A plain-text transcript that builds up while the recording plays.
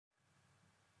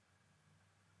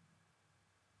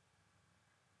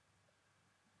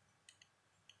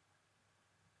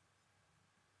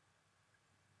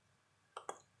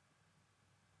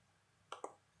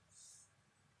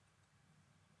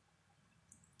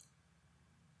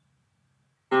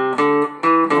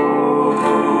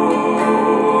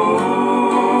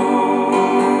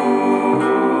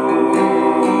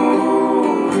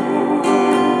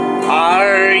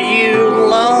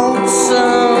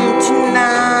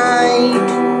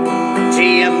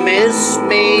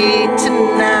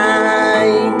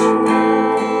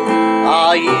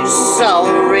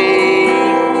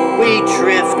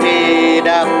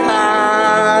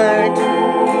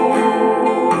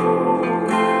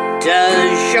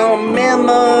Does your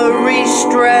memory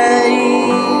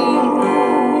stray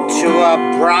to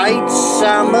a bright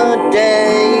summer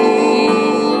day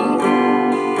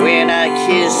when I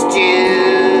kissed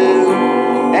you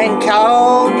and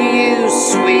called you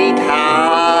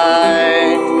sweetheart?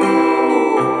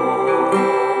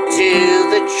 Do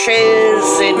the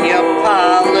chairs in your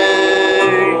parlor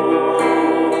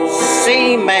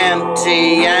seem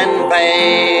empty and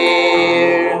bare?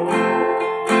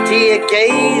 Do you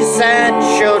gaze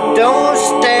at your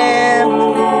doorstep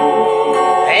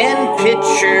and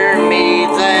picture me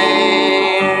there?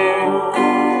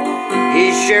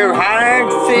 Is your heart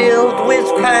filled with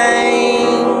pain?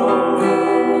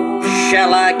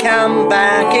 Shall I come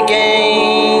back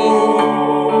again?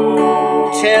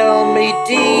 Tell me,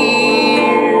 dear,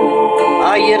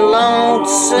 are you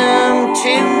lonesome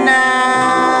tonight?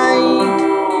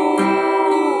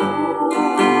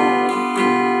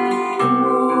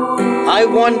 I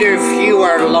wonder if you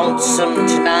are lonesome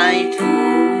tonight.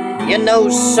 You know,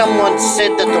 someone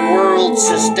said that the world's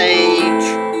a stage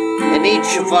and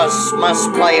each of us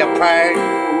must play a part.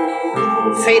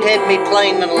 Fate had me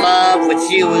playing in love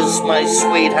with you as my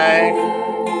sweetheart.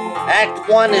 Act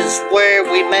 1 is where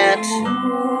we met.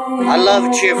 I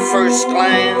loved your first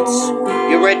glance.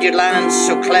 You read your lines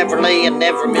so cleverly and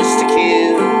never missed a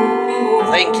cue.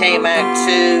 Then came Act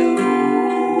 2.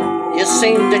 You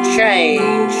seemed to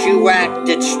change, you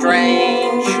acted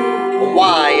strange.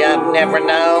 Why, I've never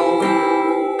known.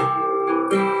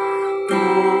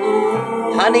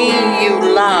 Honey,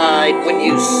 you lied when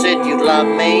you said you loved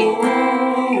me,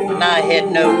 and I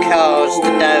had no cause to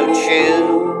doubt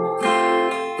you.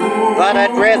 But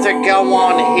I'd rather go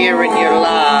on hearing your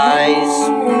lies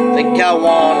than go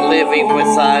on living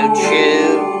without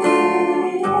you.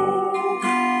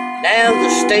 Now the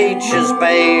stage is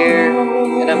bare,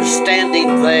 and I'm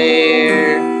standing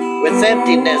there with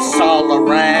emptiness all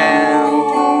around.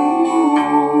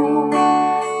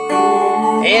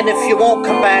 And if you won't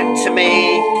come back to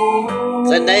me,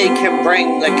 then they can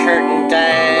bring the curtain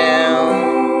down.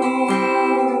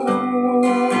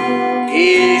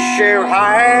 Is your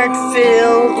heart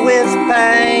filled with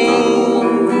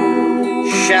pain?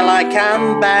 Shall I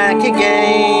come back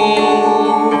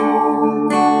again?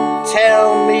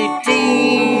 Tell me,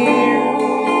 dear,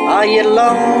 are you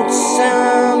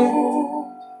lonesome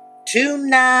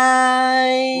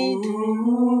tonight?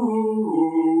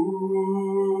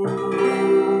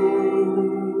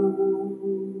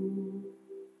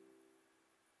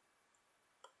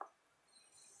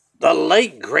 The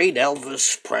late, great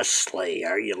Elvis Presley,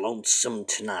 are you lonesome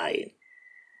tonight?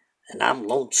 And I'm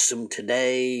lonesome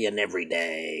today and every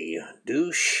day.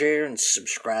 Do share and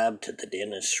subscribe to the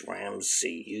Dennis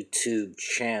Ramsay YouTube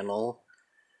channel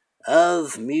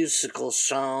of musical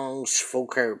songs,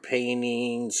 folk art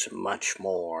paintings, and much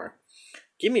more.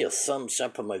 Give me a thumbs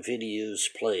up on my videos,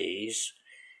 please.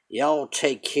 Y'all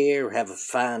take care, have a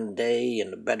fine day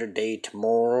and a better day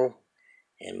tomorrow,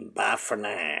 and bye for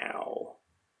now.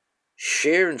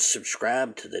 Share and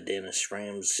subscribe to the Dennis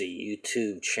Ramsay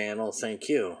YouTube channel. Thank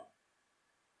you.